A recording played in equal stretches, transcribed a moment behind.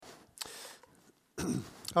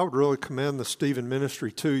I would really commend the Stephen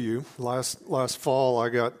ministry to you. Last fall, I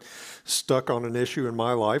got stuck on an issue in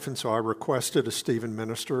my life, and so I requested a Stephen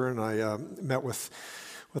minister, and I met with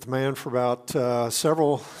a man for about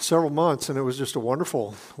several months, and it was just a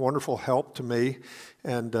wonderful help to me,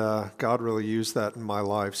 and God really used that in my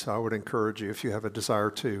life. So I would encourage you, if you have a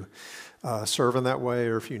desire to serve in that way,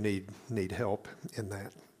 or if you need help in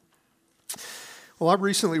that. Well, I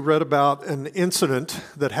recently read about an incident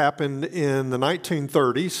that happened in the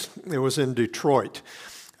 1930s. It was in Detroit.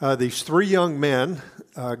 These three young men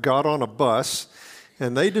got on a bus,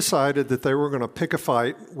 and they decided that they were going to pick a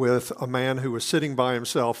fight with a man who was sitting by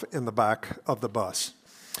himself in the back of the bus.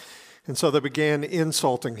 And so they began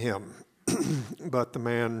insulting him, but the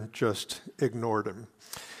man just ignored him.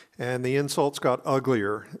 And the insults got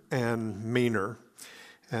uglier and meaner,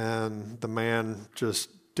 and the man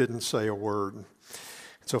just didn't say a word.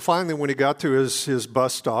 So finally, when he got to his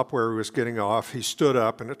bus stop where he was getting off, he stood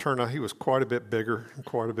up, and it turned out he was quite a bit bigger and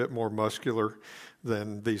quite a bit more muscular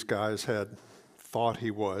than these guys had thought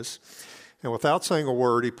he was. And without saying a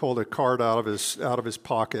word, he pulled a card out of his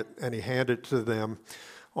pocket, and he handed it to them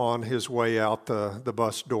on his way out the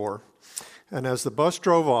bus door. And as the bus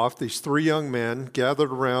drove off, these three young men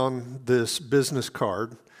gathered around this business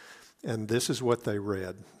card, and this is what they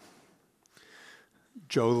read: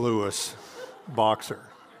 Joe Louis, boxer.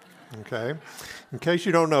 Okay? In case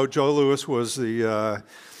you don't know, Joe Louis was the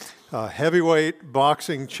heavyweight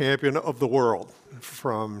boxing champion of the world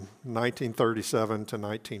from 1937 to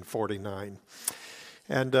 1949.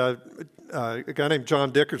 And a guy named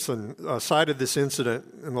John Dickerson cited this incident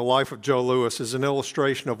in the life of Joe Louis as an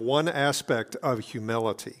illustration of one aspect of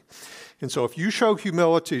humility. And so if you show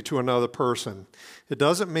humility to another person, it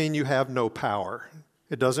doesn't mean you have no power.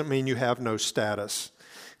 It doesn't mean you have no status.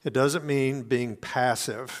 It doesn't mean being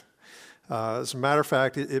passive. As a matter of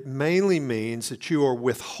fact, it mainly means that you are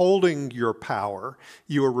withholding your power.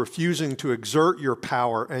 You are refusing to exert your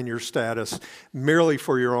power and your status merely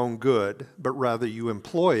for your own good, but rather you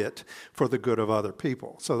employ it for the good of other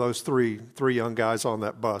people. So those three young guys on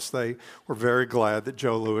that bus, they were very glad that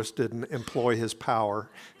Joe Louis didn't employ his power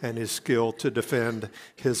and his skill to defend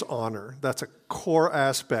his honor. That's a core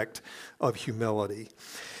aspect of humility.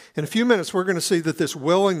 In a few minutes, we're going to see that this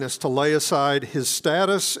willingness to lay aside his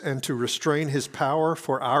status and to restrain his power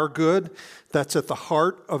for our good, that's at the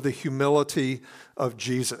heart of the humility of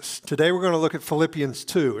Jesus. Today, we're going to look at Philippians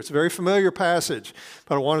 2. It's a very familiar passage,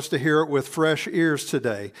 but I want us to hear it with fresh ears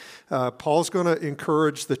today. Paul's going to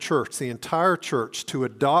encourage the church, the entire church, to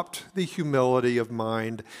adopt the humility of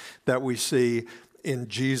mind that we see in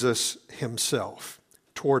Jesus himself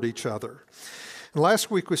toward each other. And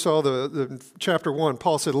last week we saw the chapter 1,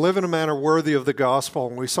 Paul said, live in a manner worthy of the gospel.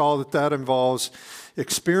 And we saw that involves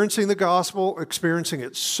experiencing the gospel, experiencing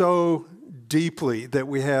it so deeply that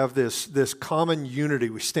we have this common unity.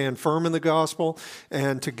 We stand firm in the gospel,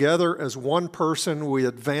 and together as one person, we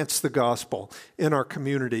advance the gospel in our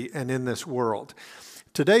community and in this world.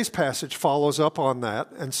 Today's passage follows up on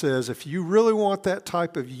that and says, if you really want that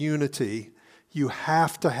type of unity, you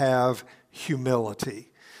have to have humility.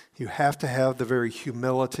 You have to have the very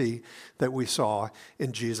humility that we saw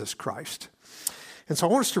in Jesus Christ. And so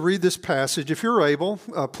I want us to read this passage. If you're able,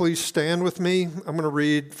 please stand with me. I'm going to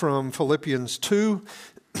read from Philippians 2,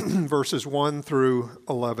 verses 1 through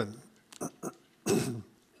 11.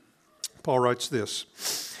 Paul writes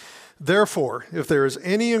this: Therefore, if there is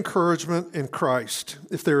any encouragement in Christ,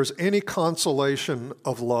 if there is any consolation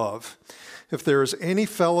of love, if there is any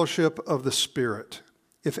fellowship of the Spirit,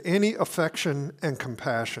 if any affection and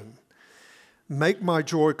compassion, make my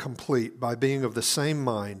joy complete by being of the same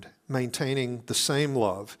mind, maintaining the same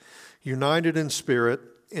love, united in spirit,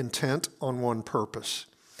 intent on one purpose.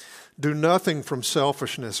 Do nothing from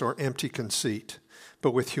selfishness or empty conceit,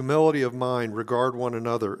 but with humility of mind regard one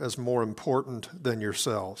another as more important than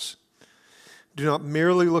yourselves. Do not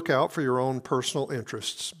merely look out for your own personal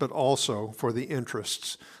interests, but also for the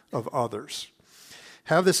interests of others.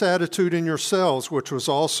 Have this attitude in yourselves, which was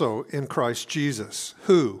also in Christ Jesus,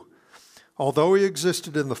 who, although he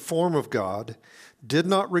existed in the form of God, did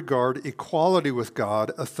not regard equality with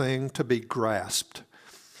God a thing to be grasped,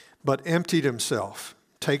 but emptied himself,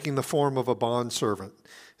 taking the form of a bondservant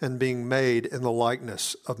and being made in the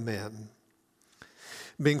likeness of men.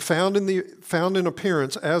 Being found in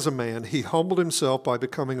appearance as a man, he humbled himself by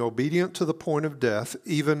becoming obedient to the point of death,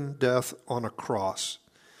 even death on a cross.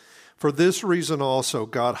 For this reason also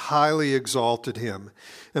God highly exalted him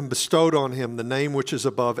and bestowed on him the name which is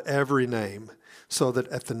above every name, so that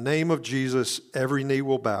at the name of Jesus every knee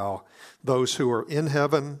will bow, those who are in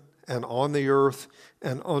heaven and on the earth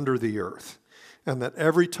and under the earth, and that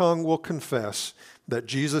every tongue will confess that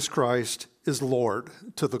Jesus Christ is Lord,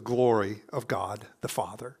 to the glory of God the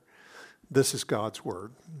Father. This is God's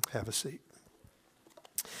word. Have a seat.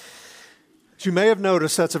 As you may have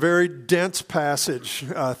noticed, that's a very dense passage.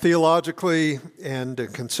 Theologically and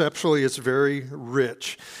conceptually, it's very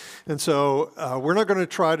rich. And so we're not going to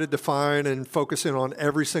try to define and focus in on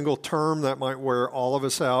every single term. That might wear all of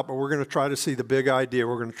us out, but we're going to try to see the big idea.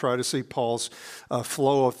 We're going to try to see Paul's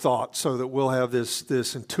flow of thought so that we'll have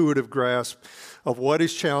this intuitive grasp of what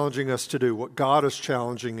he's challenging us to do, what God is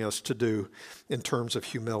challenging us to do in terms of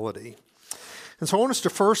humility. And so I want us to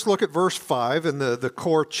first look at verse 5 and the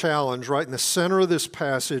core challenge. Right in the center of this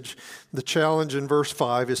passage, the challenge in verse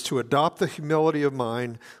 5 is to adopt the humility of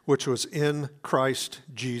mind which was in Christ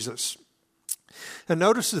Jesus. And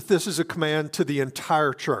notice that this is a command to the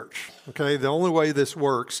entire church. Okay, the only way this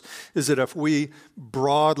works is that if we,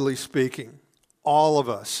 broadly speaking, all of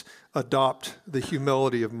us adopt the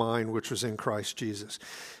humility of mind which was in Christ Jesus.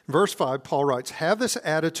 In verse 5, Paul writes, "Have this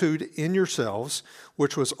attitude in yourselves,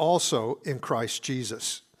 which was also in Christ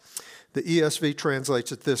Jesus." The ESV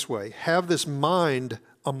translates it this way: "Have this mind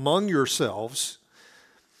among yourselves,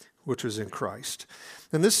 which was in Christ."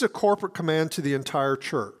 And this is a corporate command to the entire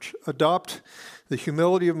church. Adopt the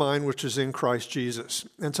humility of mind which is in Christ Jesus.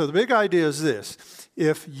 And so the big idea is this: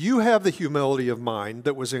 if you have the humility of mind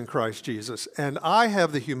that was in Christ Jesus, and I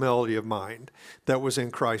have the humility of mind that was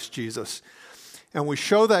in Christ Jesus, and we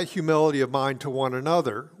show that humility of mind to one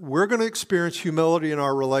another, we're going to experience humility in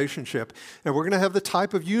our relationship, and we're going to have the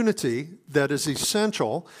type of unity that is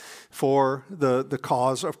essential for the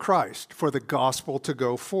cause of Christ, for the gospel to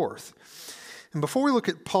go forth. And before we look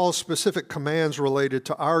at Paul's specific commands related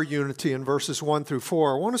to our unity in verses 1 through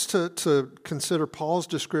 4, I want us to consider Paul's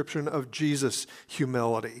description of Jesus'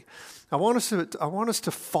 humility. I want us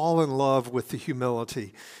to fall in love with the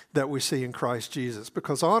humility that we see in Christ Jesus.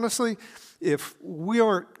 Because honestly, if we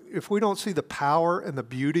don't see the power and the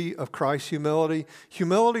beauty of Christ's humility,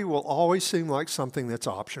 humility will always seem like something that's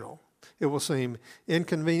optional. It will seem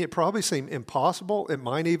inconvenient, probably seem impossible. It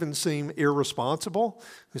might even seem irresponsible.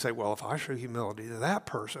 You say, well, if I show humility to that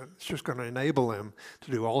person, it's just going to enable him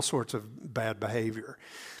to do all sorts of bad behavior.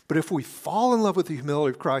 But if we fall in love with the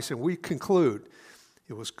humility of Christ and we conclude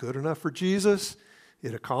it was good enough for Jesus,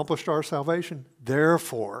 it accomplished our salvation,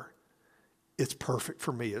 therefore, it's perfect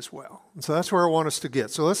for me as well. And so that's where I want us to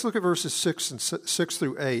get. So let's look at verses 6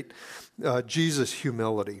 through 8, Jesus'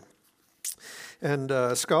 humility.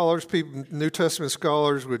 And scholars, New Testament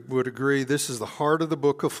scholars would agree this is the heart of the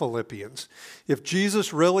book of Philippians. If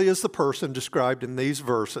Jesus really is the person described in these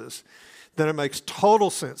verses, then it makes total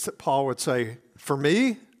sense that Paul would say, for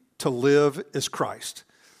me, to live is Christ.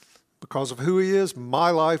 Because of who he is, my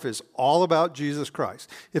life is all about Jesus Christ.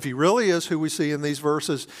 If he really is who we see in these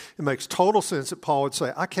verses, it makes total sense that Paul would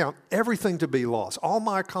say, I count everything to be lost. All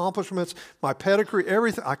my accomplishments, my pedigree,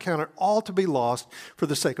 everything, I count it all to be lost for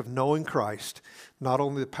the sake of knowing Christ, not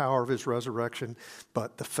only the power of his resurrection,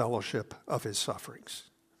 but the fellowship of his sufferings.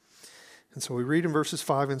 And so we read in verses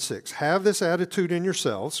 5 and 6, "Have this attitude in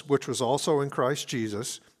yourselves, which was also in Christ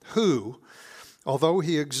Jesus, who, although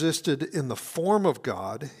he existed in the form of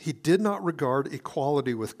God, he did not regard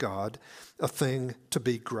equality with God a thing to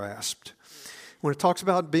be grasped." When it talks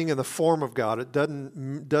about being in the form of God, it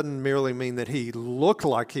doesn't merely mean that he looked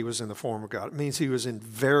like he was in the form of God. It means he was in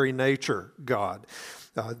very nature God.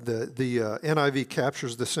 The NIV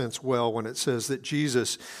captures the sense well when it says that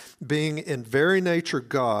Jesus, being in very nature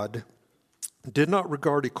God, did not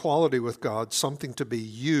regard equality with God something to be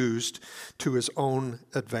used to his own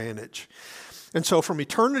advantage. And so from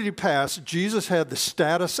eternity past, Jesus had the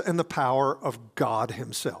status and the power of God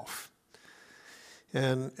himself.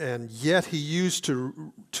 And yet he used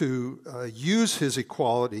to use his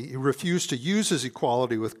equality. He refused to use his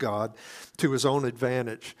equality with God to his own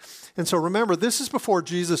advantage. And so remember, this is before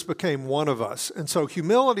Jesus became one of us. And so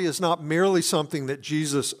humility is not merely something that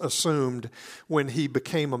Jesus assumed when he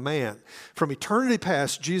became a man. From eternity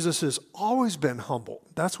past, Jesus has always been humble.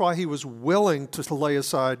 That's why he was willing to lay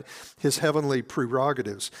aside his heavenly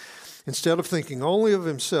prerogatives. Instead of thinking only of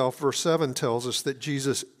himself, verse 7 tells us that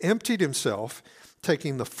Jesus emptied himself,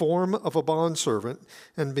 taking the form of a bondservant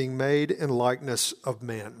and being made in likeness of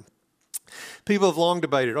men. People have long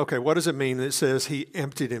debated, okay, what does it mean that it says he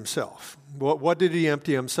emptied himself? What did he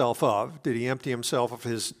empty himself of? Did he empty himself of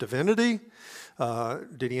his divinity?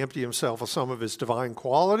 Did he empty himself of some of his divine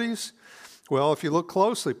qualities? Well, if you look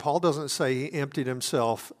closely, Paul doesn't say he emptied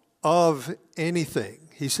himself of anything.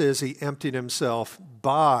 He says he emptied himself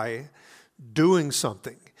by doing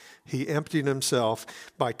something. He emptied himself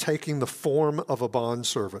by taking the form of a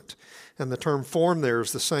bondservant. And the term form there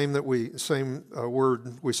is the same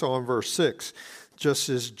word we saw in verse 6. Just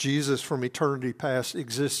as Jesus from eternity past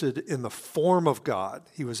existed in the form of God,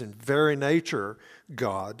 he was in very nature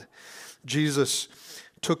God. Jesus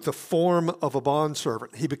took the form of a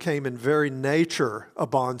bondservant. He became in very nature a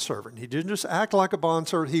bondservant. He didn't just act like a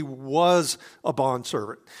bondservant, he was a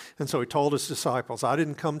bondservant. And so he told his disciples, I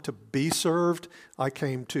didn't come to be served, I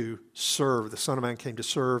came to serve. The Son of Man came to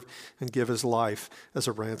serve and give his life as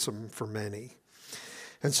a ransom for many.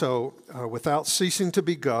 And so, without ceasing to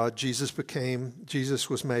be God, Jesus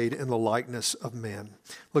was made in the likeness of men.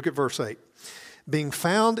 Look at verse 8. Being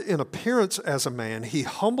found in appearance as a man, he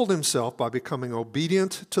humbled himself by becoming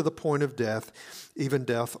obedient to the point of death, even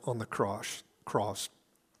death on the cross.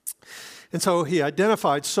 And so he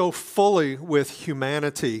identified so fully with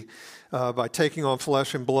humanity by taking on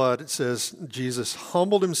flesh and blood. It says Jesus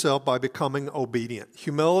humbled himself by becoming obedient.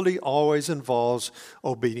 Humility always involves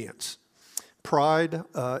obedience. Pride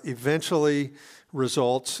eventually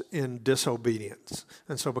results in disobedience.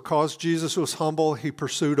 And so because Jesus was humble, he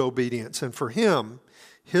pursued obedience. And for him,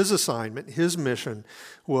 his assignment, his mission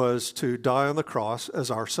was to die on the cross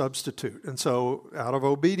as our substitute. And so out of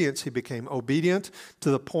obedience, he became obedient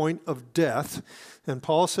to the point of death. And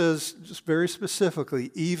Paul says, just very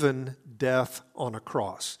specifically, even death on a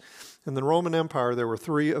cross. In the Roman Empire, there were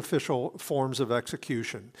three official forms of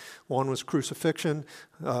execution. One was crucifixion,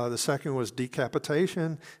 the second was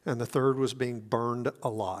decapitation, and the third was being burned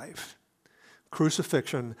alive.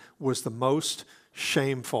 Crucifixion was the most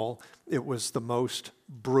shameful, it was the most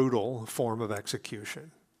brutal form of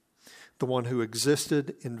execution. The one who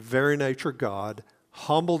existed in very nature God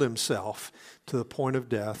humbled himself to the point of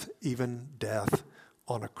death, even death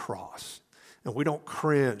on a cross. And we don't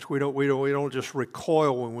cringe. We don't just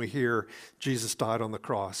recoil when we hear Jesus died on the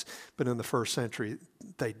cross. But in the first century,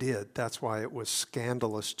 they did. That's why it was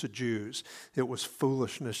scandalous to Jews. It was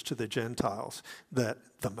foolishness to the Gentiles that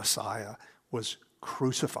the Messiah was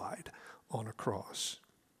crucified on a cross.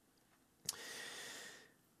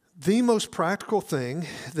 The most practical thing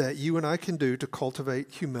that you and I can do to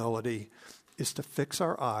cultivate humility is to fix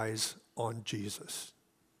our eyes on Jesus,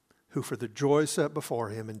 who for the joy set before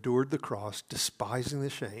him endured the cross, despising the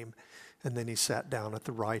shame, and then he sat down at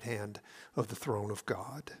the right hand of the throne of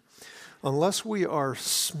God. Unless we are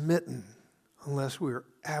smitten, unless we are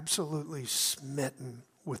absolutely smitten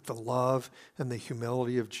with the love and the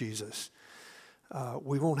humility of Jesus,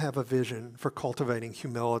 we won't have a vision for cultivating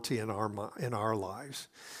humility in our lives.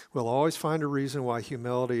 We'll always find a reason why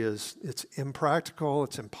humility it's impractical,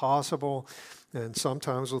 it's impossible, and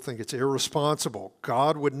sometimes we'll think it's irresponsible.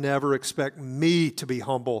 God would never expect me to be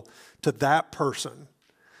humble to that person.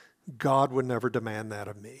 God would never demand that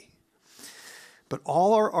of me. But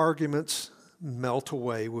all our arguments melt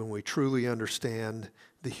away when we truly understand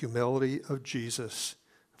the humility of Jesus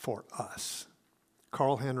for us.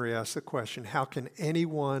 Carl Henry asked the question, how can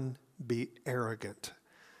anyone be arrogant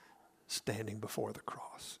standing before the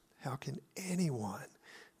cross? How can anyone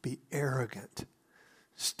be arrogant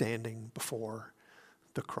standing before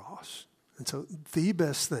the cross? And so the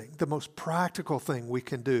best thing, the most practical thing we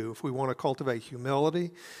can do if we want to cultivate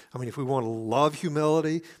humility, if we want to love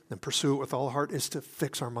humility and pursue it with all heart, is to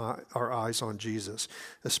fix our eyes on Jesus,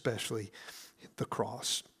 especially the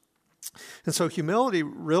cross. And so humility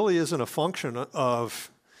really isn't a function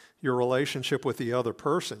of your relationship with the other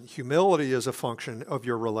person. Humility is a function of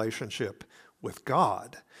your relationship with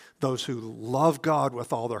God. Those who love God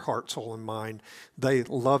with all their heart, soul, and mind, they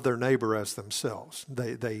love their neighbor as themselves.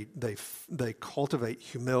 They cultivate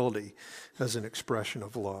humility as an expression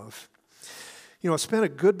of love. I spent a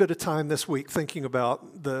good bit of time this week thinking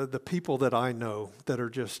about the people that I know that are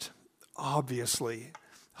just obviously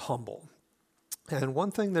humble. And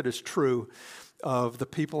one thing that is true of the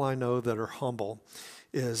people I know that are humble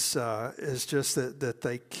is just that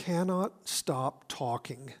they cannot stop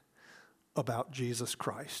talking about Jesus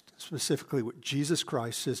Christ, specifically what Jesus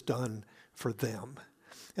Christ has done for them.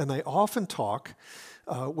 And they often talk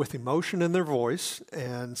with emotion in their voice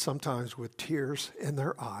and sometimes with tears in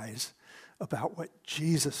their eyes about what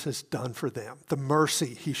Jesus has done for them, the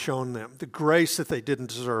mercy he's shown them, the grace that they didn't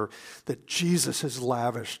deserve, that Jesus has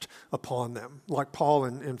lavished upon them. Like Paul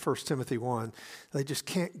in 1 Timothy 1, they just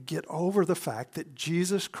can't get over the fact that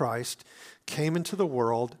Jesus Christ came into the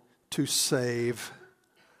world to save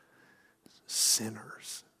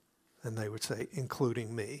sinners. And they would say,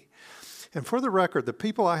 including me. And for the record, the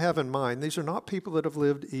people I have in mind, these are not people that have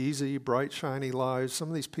lived easy, bright, shiny lives. Some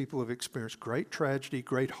of these people have experienced great tragedy,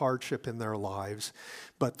 great hardship in their lives,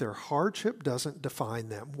 but their hardship doesn't define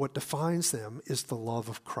them. What defines them is the love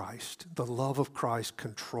of Christ. The love of Christ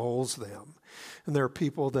controls them. And there are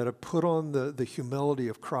people that have put on the humility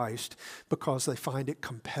of Christ because they find it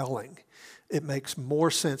compelling. It makes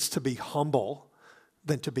more sense to be humble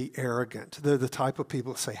than to be arrogant. They're the type of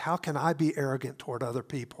people that say, how can I be arrogant toward other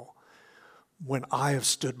people when I have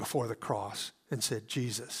stood before the cross and said,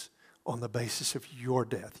 Jesus, on the basis of your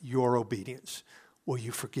death, your obedience, will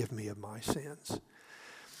you forgive me of my sins?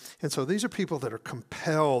 And so these are people that are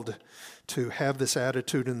compelled to have this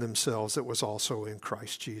attitude in themselves that was also in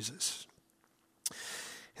Christ Jesus.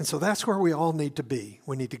 And so that's where we all need to be.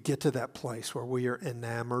 We need to get to that place where we are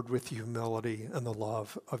enamored with humility and the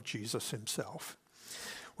love of Jesus himself.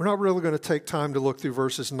 We're not really going to take time to look through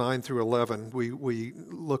verses 9 through 11. We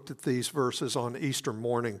looked at these verses on Easter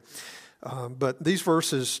morning. But in these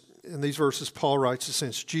verses, Paul writes that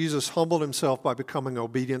since Jesus humbled himself by becoming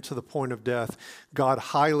obedient to the point of death, God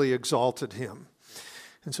highly exalted him.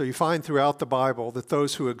 And so you find throughout the Bible that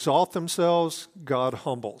those who exalt themselves, God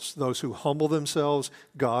humbles. Those who humble themselves,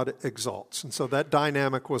 God exalts. And so that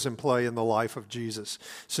dynamic was in play in the life of Jesus.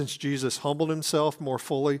 Since Jesus humbled himself more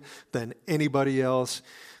fully than anybody else,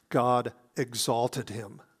 God exalted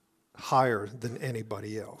him higher than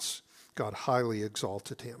anybody else. God highly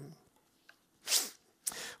exalted him.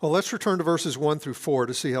 Well, let's return to verses 1 through 4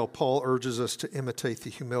 to see how Paul urges us to imitate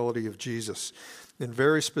the humility of Jesus in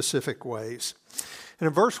very specific ways. And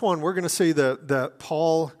in verse 1, we're going to see that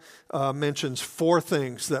Paul mentions 4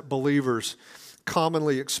 things that believers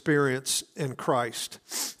commonly experience in Christ.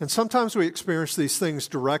 And sometimes we experience these things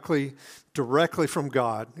directly from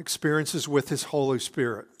God, experiences with his Holy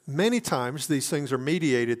Spirit. Many times these things are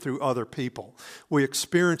mediated through other people. We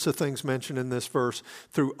experience the things mentioned in this verse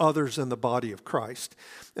through others in the body of Christ.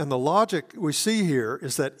 And the logic we see here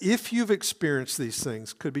is that if you've experienced these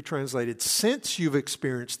things, could be translated, since you've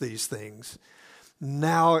experienced these things,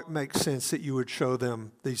 now it makes sense that you would show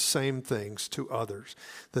them these same things to others,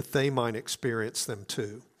 that they might experience them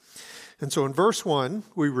too. And so in verse 1,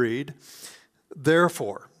 we read,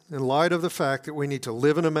 therefore, in light of the fact that we need to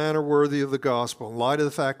live in a manner worthy of the gospel, in light of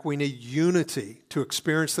the fact we need unity to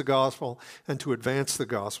experience the gospel and to advance the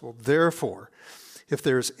gospel, therefore, if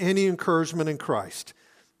there is any encouragement in Christ,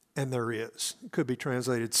 and there is, it could be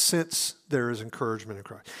translated, since there is encouragement in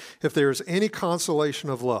Christ, if there is any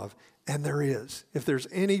consolation of love, and there is, if there's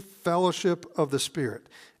any fellowship of the Spirit,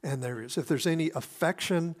 and there is, if there's any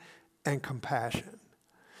affection and compassion.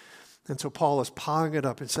 And so Paul is piling it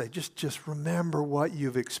up and say, just remember what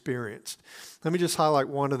you've experienced. Let me just highlight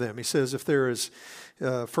one of them. He says, if there is,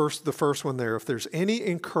 the first one there, if there's any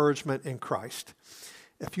encouragement in Christ,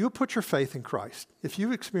 if you put your faith in Christ, if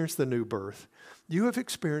you've experienced the new birth, you have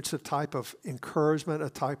experienced a type of encouragement, a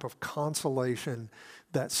type of consolation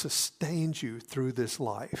that sustains you through this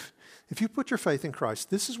life. If you put your faith in Christ,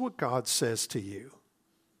 this is what God says to you.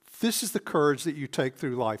 This is the courage that you take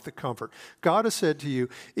through life, the comfort. God has said to you,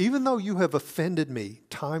 even though you have offended me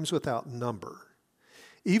times without number,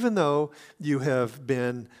 even though you have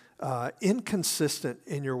been inconsistent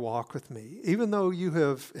in your walk with me, even though you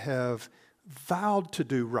have vowed to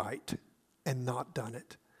do right and not done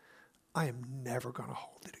it, I am never going to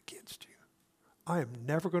hold it against you. I am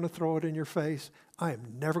never going to throw it in your face. I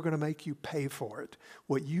am never going to make you pay for it.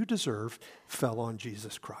 What you deserve fell on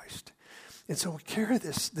Jesus Christ. And so we carry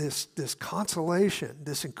this consolation,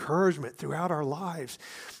 this encouragement throughout our lives.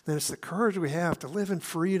 And it's the courage we have to live in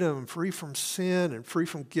freedom, free from sin and free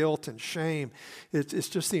from guilt and shame. It's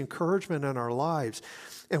just the encouragement in our lives.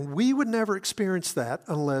 And we would never experience that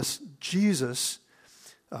unless Jesus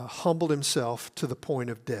humbled himself to the point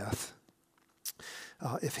of death.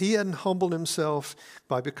 If he hadn't humbled himself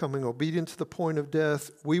by becoming obedient to the point of death,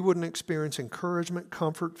 we wouldn't experience encouragement,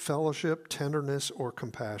 comfort, fellowship, tenderness, or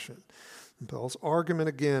compassion. And Paul's argument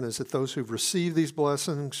again is that those who've received these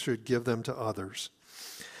blessings should give them to others.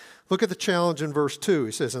 Look at the challenge in verse 2.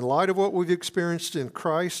 He says, in light of what we've experienced in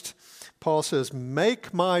Christ, Paul says,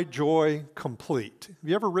 make my joy complete. Have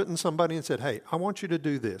you ever written somebody and said, hey, I want you to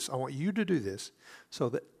do this. I want you to do this so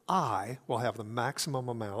that I will have the maximum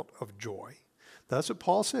amount of joy. That's what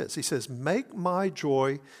Paul says. He says, make my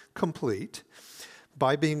joy complete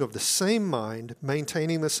by being of the same mind,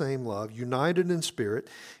 maintaining the same love, united in spirit,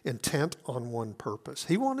 intent on one purpose.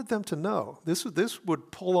 He wanted them to know. This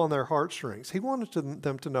would pull on their heartstrings. He wanted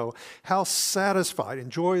them to know how satisfied,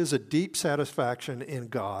 and joy is a deep satisfaction in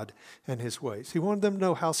God and his ways. He wanted them to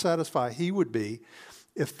know how satisfied he would be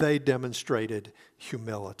if they demonstrated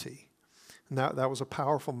humility. And that was a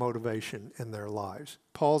powerful motivation in their lives.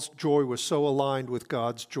 Paul's joy was so aligned with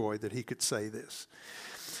God's joy that he could say this.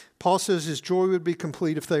 Paul says his joy would be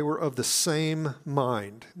complete if they were of the same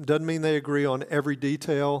mind. Doesn't mean they agree on every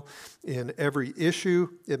detail in every issue.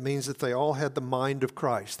 It means that they all had the mind of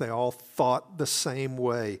Christ. They all thought the same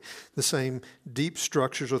way, the same deep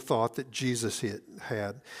structures of thought that Jesus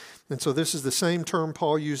had. And so this is the same term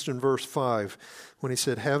Paul used in verse 5 when he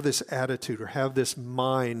said, have this attitude or have this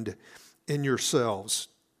mind in yourselves,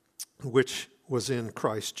 which was in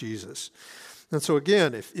Christ Jesus. And so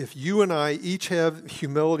again, if you and I each have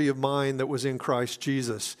humility of mind that was in Christ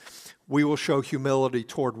Jesus, we will show humility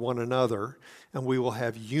toward one another, and we will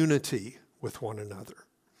have unity with one another.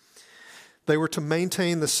 They were to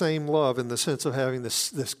maintain the same love in the sense of having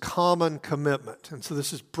this common commitment. And so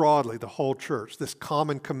this is broadly the whole church, this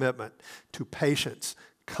common commitment to patience,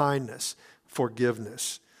 kindness,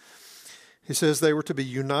 forgiveness. He says they were to be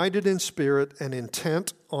united in spirit and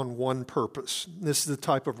intent on one purpose. This is the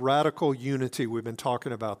type of radical unity we've been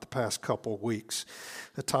talking about the past couple of weeks,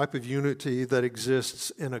 a type of unity that exists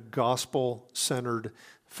in a gospel-centered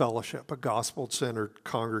fellowship, a gospel-centered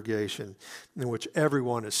congregation in which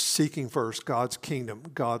everyone is seeking first God's kingdom,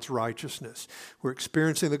 God's righteousness. We're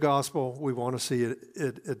experiencing the gospel. We want to see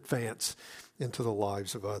it advance into the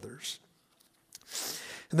lives of others.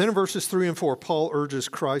 And then in verses 3 and 4, Paul urges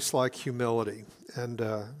Christ-like humility. And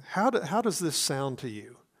how does this sound to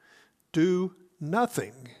you? Do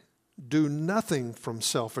nothing from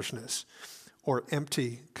selfishness or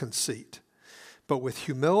empty conceit, but with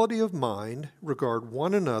humility of mind regard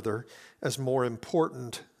one another as more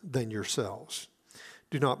important than yourselves.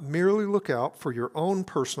 Do not merely look out for your own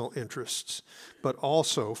personal interests, but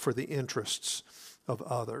also for the interests of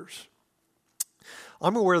others.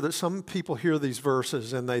 I'm aware that some people hear these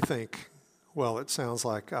verses and they think, well, it sounds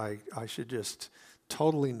like I should just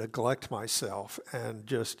totally neglect myself and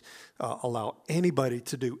just allow anybody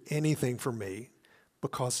to do anything for me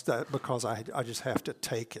because I just have to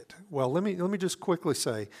take it. Well, let me just quickly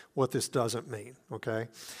say what this doesn't mean, okay?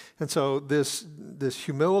 And so this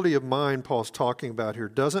humility of mind Paul's talking about here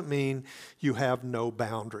doesn't mean you have no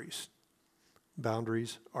boundaries.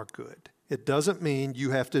 Boundaries are good. It doesn't mean you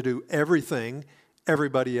have to do everything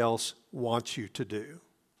everybody else wants you to do,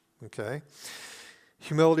 okay?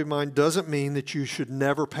 Humility of mind doesn't mean that you should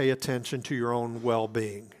never pay attention to your own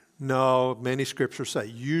well-being. No, many scriptures say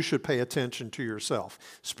you should pay attention to yourself,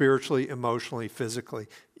 spiritually, emotionally, physically.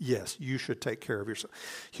 Yes, you should take care of yourself.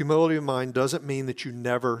 Humility of mind doesn't mean that you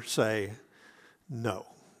never say no,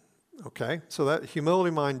 okay? So that humility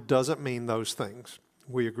of mind doesn't mean those things.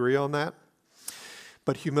 We agree on that?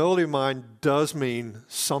 But humility of mind does mean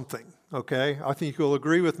something. Okay, I think you'll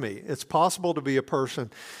agree with me. It's possible to be a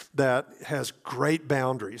person that has great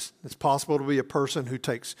boundaries. It's possible to be a person who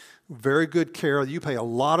takes very good care. You pay a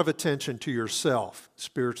lot of attention to yourself,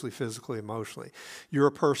 spiritually, physically, emotionally. You're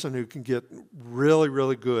a person who can get really,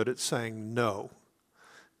 really good at saying no.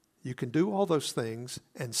 You can do all those things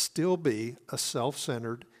and still be a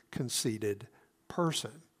self-centered, conceited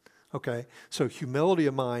person. Okay, so humility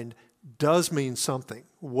of mind does mean something.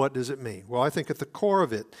 What does it mean? Well, I think at the core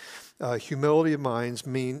of it, humility of mind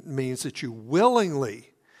means that you willingly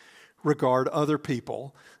regard other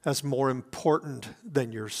people as more important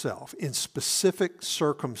than yourself. In specific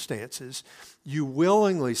circumstances, you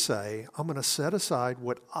willingly say, I'm going to set aside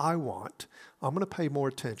what I want. I'm going to pay more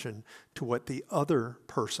attention to what the other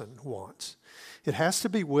person wants. It has to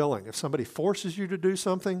be willing. If somebody forces you to do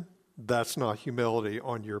something, that's not humility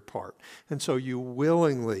on your part. And so you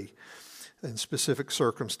willingly, in specific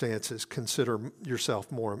circumstances, consider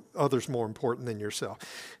others more important than yourself.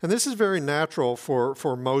 And this is very natural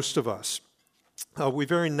for most of us. We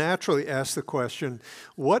very naturally ask the question,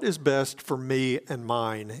 what is best for me and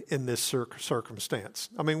mine in this circumstance?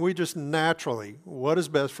 I mean, we just naturally, what is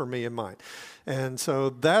best for me and mine? And so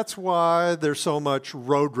that's why there's so much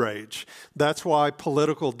road rage. That's why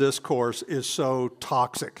political discourse is so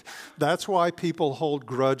toxic. That's why people hold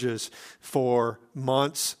grudges for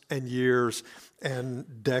months and years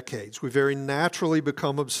and decades. We very naturally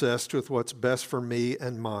become obsessed with what's best for me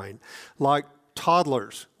and mine. Like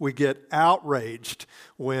toddlers, we get outraged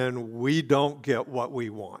when we don't get what we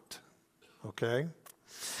want, okay?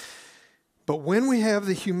 But when we have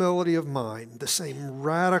the humility of mind, the same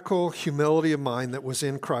radical humility of mind that was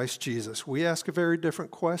in Christ Jesus, we ask a very different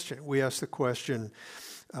question. We ask the question,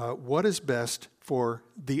 what is best for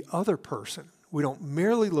the other person? We don't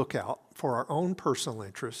merely look out for our own personal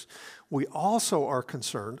interests. We also are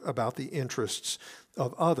concerned about the interests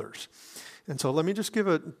of others. And so let me just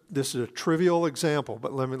this is a trivial example,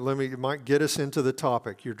 but it might get us into the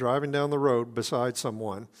topic. You're driving down the road beside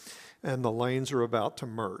someone, and the lanes are about to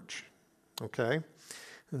merge, okay?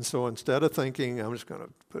 And so instead of thinking, I'm just going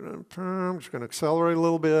to accelerate a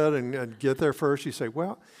little bit and get there first, you say,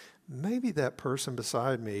 well, maybe that person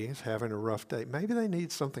beside me is having a rough day. Maybe they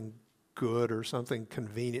need something good or something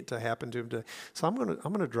convenient to happen to them today. So I'm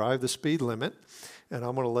going to drive the speed limit, and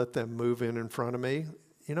I'm going to let them move in front of me.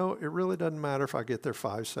 You know, it really doesn't matter if I get there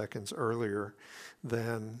 5 seconds earlier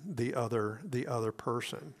than the other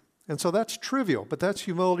person. And so that's trivial, but that's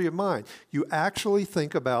humility of mind. You actually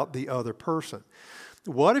think about the other person.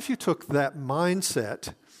 What if you took that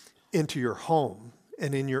mindset into your home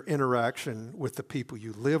and in your interaction with the people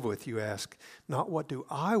you live with? You ask, not what do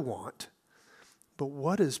I want, but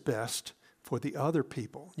what is best for the other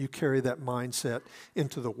people? You carry that mindset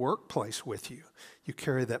into the workplace with you. You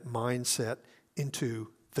carry that mindset into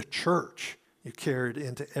the church. You carry it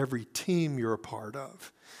into every team you're a part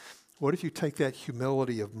of. What if you take that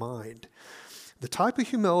humility of mind? The type of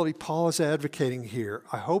humility Paul is advocating here,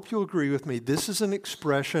 I hope you'll agree with me, this is an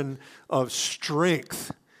expression of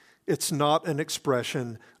strength. It's not an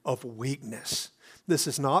expression of weakness. This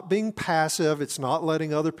is not being passive. It's not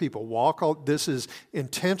letting other people walk. This is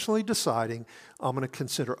intentionally deciding, I'm going to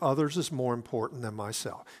consider others as more important than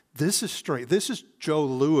myself. This is strength. This is Joe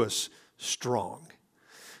Louis strong.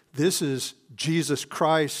 This is Jesus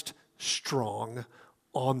Christ strong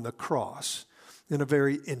on the cross in a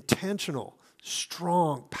very intentional,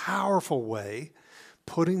 strong, powerful way,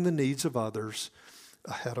 putting the needs of others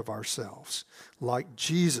ahead of ourselves. Like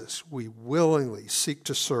Jesus, we willingly seek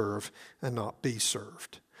to serve and not be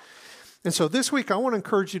served. And so this week, I want to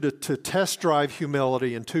encourage you to test drive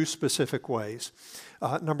humility in two specific ways.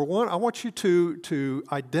 Number one, I want you to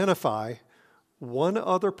identify one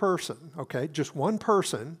other person, okay, just one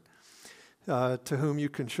person to whom you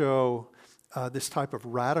can show this type of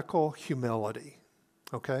radical humility.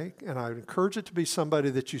 Okay, and I would encourage it to be somebody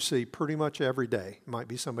that you see pretty much every day. It might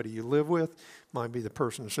be somebody you live with, might be the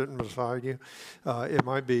person sitting beside you. It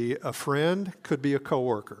might be a friend, could be a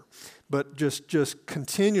coworker. But just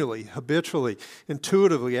continually, habitually,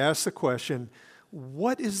 intuitively ask the question,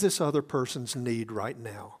 what is this other person's need right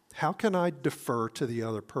now? How can I defer to the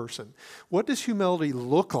other person? What does humility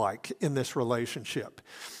look like in this relationship?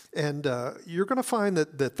 And you're going to find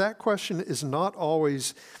that question is not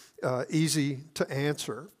always easy to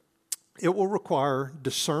answer. It will require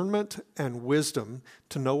discernment and wisdom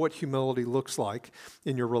to know what humility looks like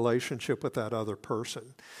in your relationship with that other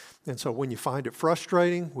person. And so when you find it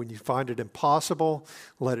frustrating, when you find it impossible,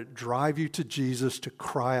 let it drive you to Jesus to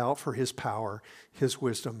cry out for his power, his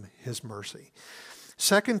wisdom, his mercy.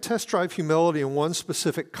 Second, test drive humility in one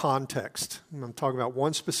specific context. I'm talking about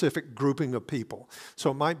one specific grouping of people. So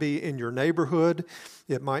it might be in your neighborhood.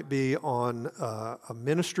 It might be on a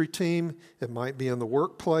ministry team. It might be in the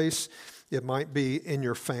workplace. It might be in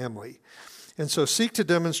your family. And so seek to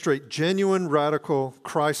demonstrate genuine, radical,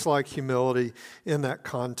 Christ-like humility in that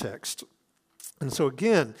context. And so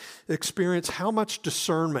again, experience how much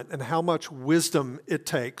discernment and how much wisdom it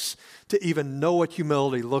takes to even know what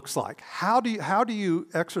humility looks like. How do you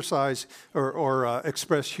exercise or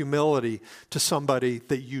express humility to somebody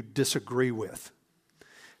that you disagree with?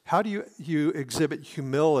 How do you exhibit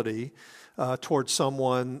humility towards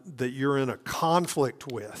someone that you're in a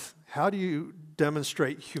conflict with? How do you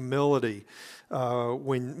demonstrate humility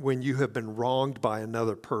when you have been wronged by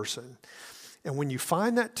another person? And when you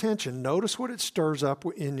find that tension, notice what it stirs up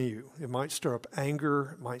in you. It might stir up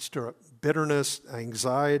anger, it might stir up bitterness,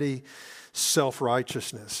 anxiety,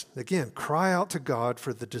 self-righteousness. Again, cry out to God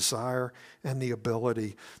for the desire and the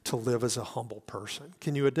ability to live as a humble person.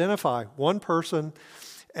 Can you identify one person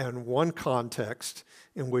and one context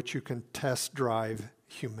in which you can test drive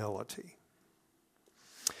humility?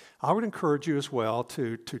 I would encourage you as well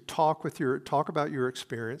to talk about your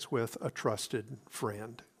experience with a trusted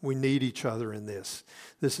friend. We need each other in this.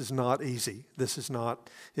 This is not easy.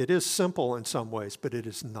 It is simple in some ways, but it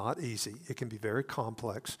is not easy. It can be very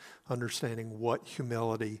complex, understanding what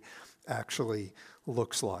humility actually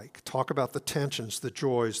looks like. Talk about the tensions, the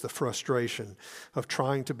joys, the frustration of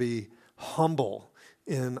trying to be humble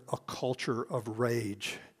in a culture of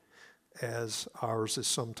rage, as ours is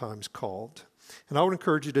sometimes called. And I would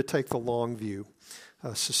encourage you to take the long view.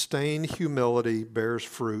 Sustained humility bears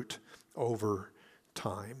fruit over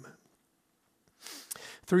time.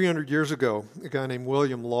 300 years ago, a guy named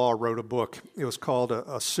William Law wrote a book. It was called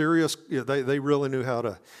a serious, they really knew how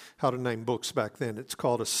to name books back then. It's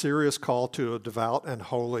called A Serious Call to a Devout and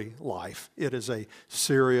Holy Life. It is a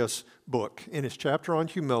serious book. In his chapter on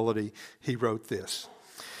humility, he wrote this.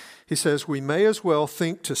 He says, "We may as well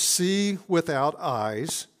think to see without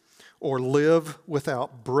eyes or live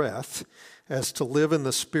without breath as to live in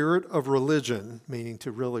the spirit of religion, meaning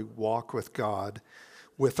to really walk with God,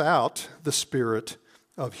 without the spirit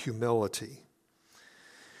of humility.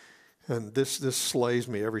 And this slays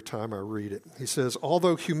me every time I read it. He says,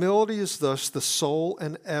 although humility is thus the soul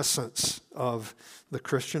and essence of the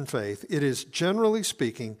Christian faith, it is, generally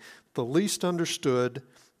speaking, the least understood,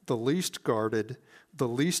 the least guarded, the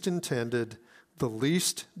least intended, the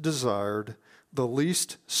least desired, the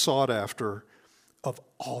least sought after of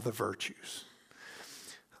all the virtues.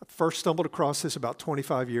 I first stumbled across this about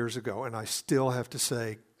 25 years ago, and I still have to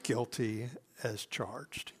say, guilty as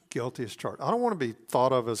charged. Guilty as charged. I don't want to be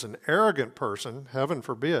thought of as an arrogant person, heaven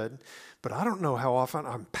forbid, but I don't know how often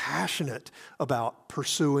I'm passionate about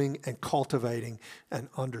pursuing and cultivating and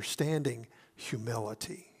understanding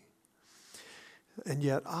humility. And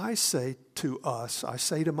yet I say to us, I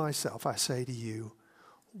say to myself, I say to you,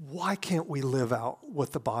 why can't we live out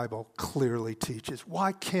what the Bible clearly teaches?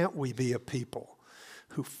 Why can't we be a people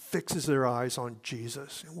who fixes their eyes on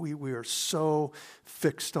Jesus? And we are so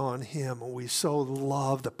fixed on him, and we so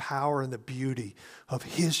love the power and the beauty of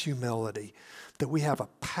his humility that we have a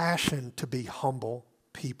passion to be humble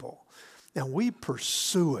people. And we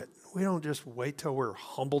pursue it. We don't just wait till we're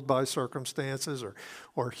humbled by circumstances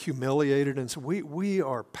or humiliated. And so we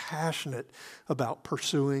are passionate about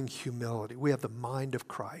pursuing humility. We have the mind of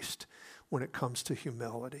Christ when it comes to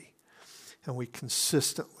humility. And we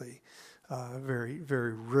consistently, very,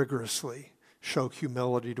 very rigorously show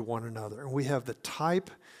humility to one another. And we have the type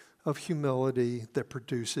of humility that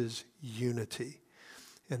produces unity.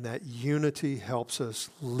 And that unity helps us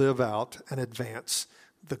live out and advance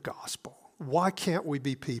the gospel. Why can't we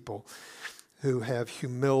be people who have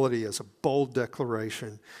humility as a bold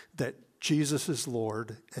declaration that Jesus is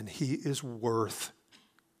Lord and he is worth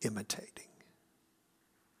imitating?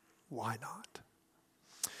 Why not?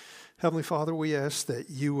 Heavenly Father, we ask that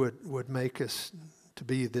you would make us to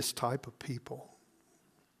be this type of people.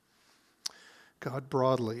 God,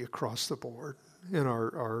 broadly across the board, in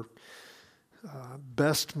our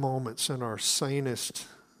best moments, in our sanest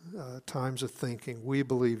times of thinking, we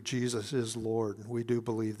believe Jesus is Lord, and we do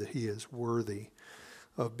believe that he is worthy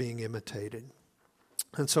of being imitated.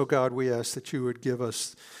 And so, God, we ask that you would give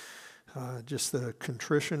us just the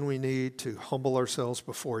contrition we need to humble ourselves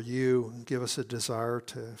before you, and give us a desire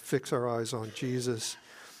to fix our eyes on Jesus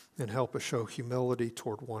and help us show humility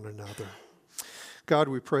toward one another. God,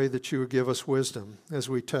 we pray that you would give us wisdom as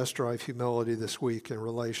we test drive humility this week in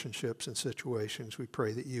relationships and situations. We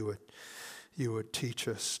pray that you would teach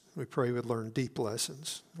us. We pray we would learn deep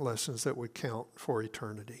lessons that would count for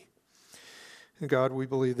eternity. And God, we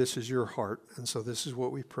believe this is your heart, and so this is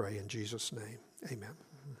what we pray in Jesus' name. Amen.